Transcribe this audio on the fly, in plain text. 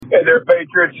Hey there,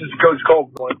 Patriots. This is Coach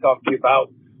Kolkman. I want to talk to you about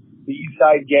the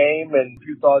Eastside game and a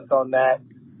few thoughts on that.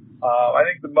 I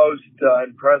think the most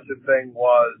impressive thing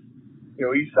was,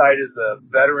 Eastside is a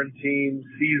veteran team,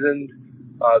 seasoned.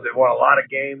 They won a lot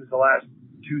of games the last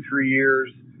 2-3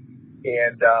 years,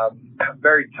 and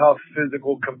very tough,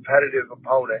 physical, competitive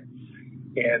opponent.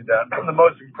 And the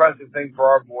most impressive thing for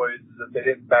our boys is that they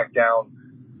didn't back down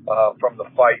from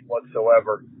the fight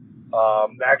whatsoever.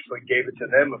 Actually gave it to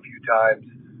them a few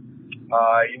times.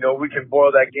 We can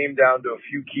boil that game down to a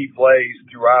few key plays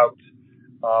throughout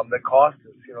that cost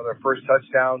us. Their first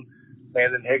touchdown,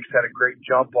 Landon Hicks had a great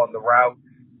jump on the route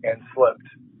and slipped.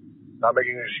 Not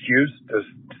making an excuse, just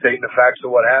stating the facts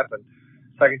of what happened.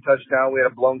 Second touchdown, we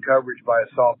had a blown coverage by a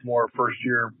sophomore,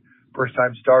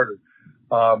 first-time starter.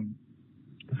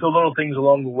 So little things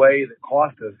along the way that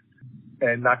cost us,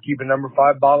 and not keeping number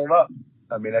 5 bottled up.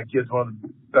 I mean, that kid's one of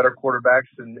the better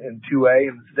quarterbacks in 2A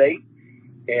in the state.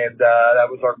 And that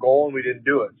was our goal, and we didn't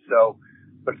do it. So,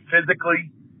 but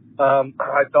physically,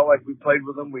 I felt like we played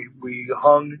with them. We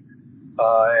hung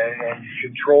and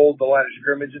controlled the line of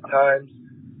scrimmage at times,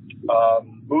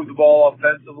 moved the ball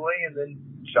offensively, and then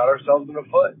shot ourselves in the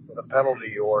foot with a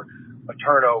penalty or a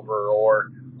turnover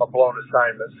or a blown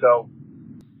assignment. So,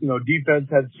 defense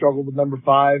had struggled with number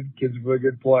 5. Kid's a really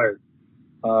good player.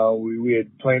 We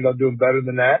had planned on doing better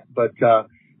than that, but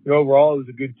overall, it was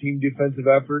a good team defensive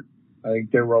effort. I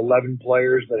think there were 11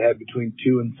 players that had between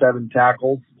 2 and 7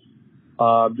 tackles.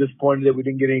 Disappointed that we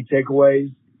didn't get any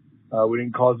takeaways. We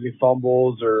didn't cause any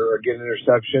fumbles or get an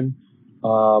interception.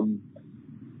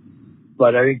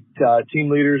 But I think team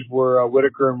leaders were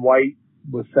Whitaker and White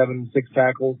with 7 and 6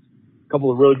 tackles. A couple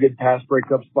of really good pass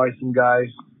breakups by some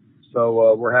guys.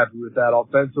 So we're happy with that.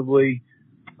 Offensively,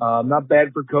 not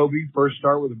bad for Kobe. First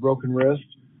start with a broken wrist.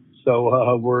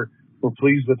 So we're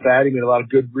pleased with that. He made a lot of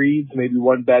good reads, maybe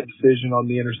one bad decision on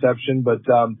the interception, but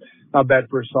not bad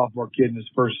for a sophomore kid in his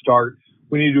first start.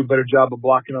 We need to do a better job of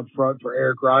blocking up front for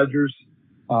Eric Rogers.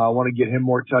 I want to get him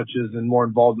more touches and more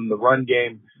involved in the run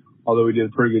game, although he did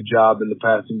a pretty good job in the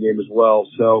passing game as well.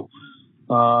 So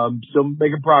still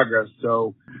making progress.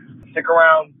 So stick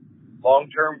around.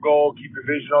 Long-term goal, keep your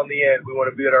vision on the end. We want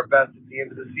to be at our best at the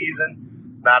end of the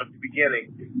season, not at the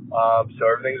beginning. So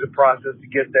everything's a process to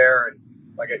get there, and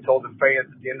like I told the fans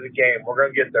at the end of the game, we're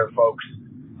going to get there, folks.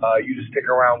 You just stick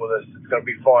around with us. It's going to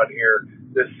be fun here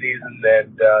this season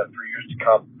and for years to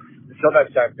come. Until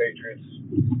next time, Patriots.